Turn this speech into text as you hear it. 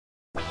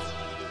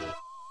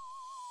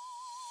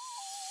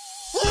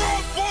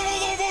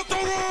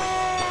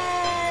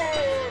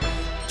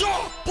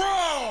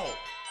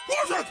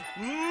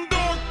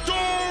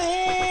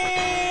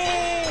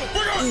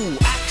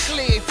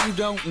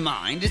don't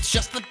mind, it's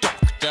just the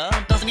doctor.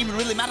 Doesn't even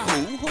really matter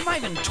who. Who am I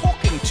even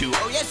talking to?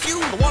 Oh yes, you,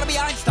 the wannabe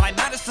Einstein,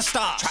 mad as the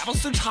stars.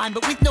 Travels through time,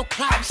 but with no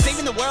clout.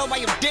 Saving the world while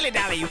you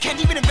dilly-dally. You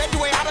can't even invent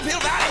your way out of Hill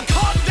Valley.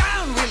 Calm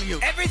down, will you?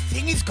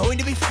 Everything is going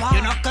to be fine.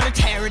 You're not gonna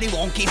tear any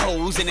wonky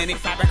holes in any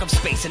fabric of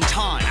space and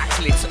time.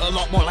 Actually, it's a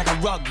lot more like a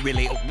rug,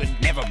 really. Oh, but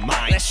never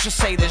mind. Let's just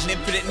say there's an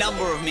infinite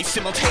number of me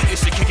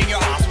simultaneously kicking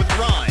your ass with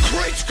rhyme.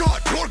 Great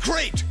Scott, you're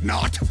great!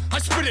 Not! I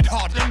spit it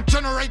hot and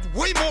generate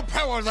way more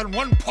power than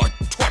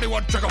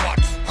 1.21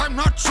 gigawatts. I'm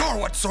not sure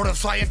what sort of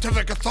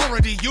scientific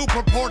authority you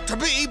purport to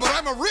be, but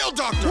I'm a real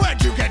doctor.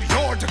 Where'd you get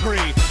your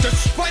degree?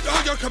 Despite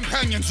all your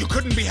companions, you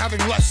couldn't be having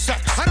less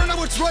sex. I don't know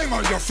what's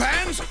lamer, your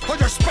fans or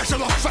your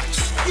special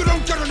effects. You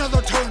don't get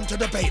another turn to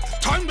debate.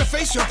 Time to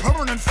face your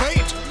permanent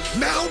fate.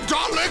 Now,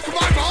 lick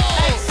my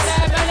balls!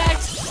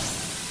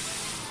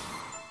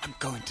 I'm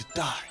going to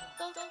die.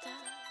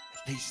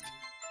 At least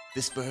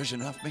this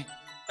version of me.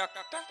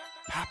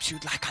 Perhaps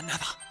you'd like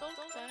another.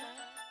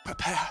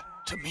 Prepare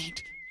to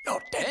meet your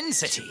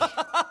density.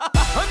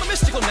 I'm a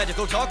mystical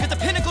medical talk at the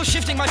pinnacle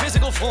shifting my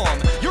physical form.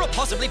 You're a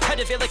possibly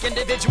pedophilic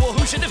individual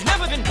who should have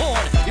never been born.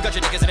 You got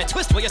your knickers in a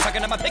twist while you're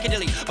sucking on my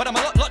Piccadilly, but I'm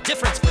a lot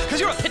different, cause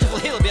you're a pitiful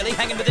hillbilly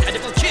hanging with an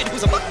edible kid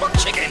who's a buck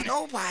chicken.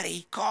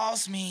 Nobody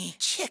calls me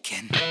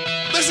chicken.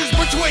 This is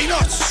between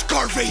us,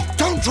 Scarfy.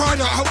 Don't try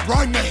to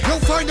outrhyme me. You'll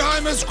find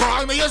I'm as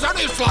grimy as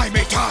any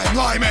slimy time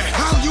limey.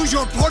 I'll use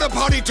your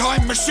porta-potty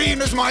time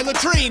machine as my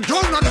latrine.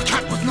 You're not a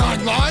cat with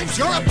 9 lives.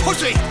 You're a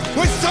pussy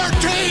with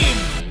 13.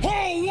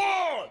 Whole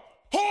what?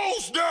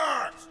 Who's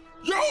next?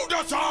 You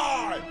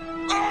decide!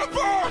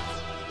 Albert!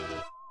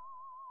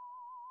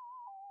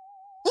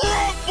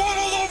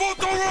 Bottle of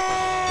the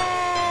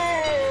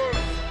rain!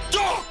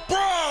 Doc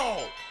Brown!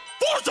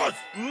 Forces!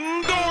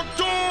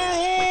 Doctor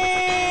Who!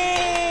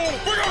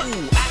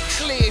 Ooh,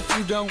 actually, if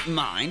you don't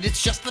mind,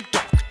 it's just the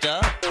doctor.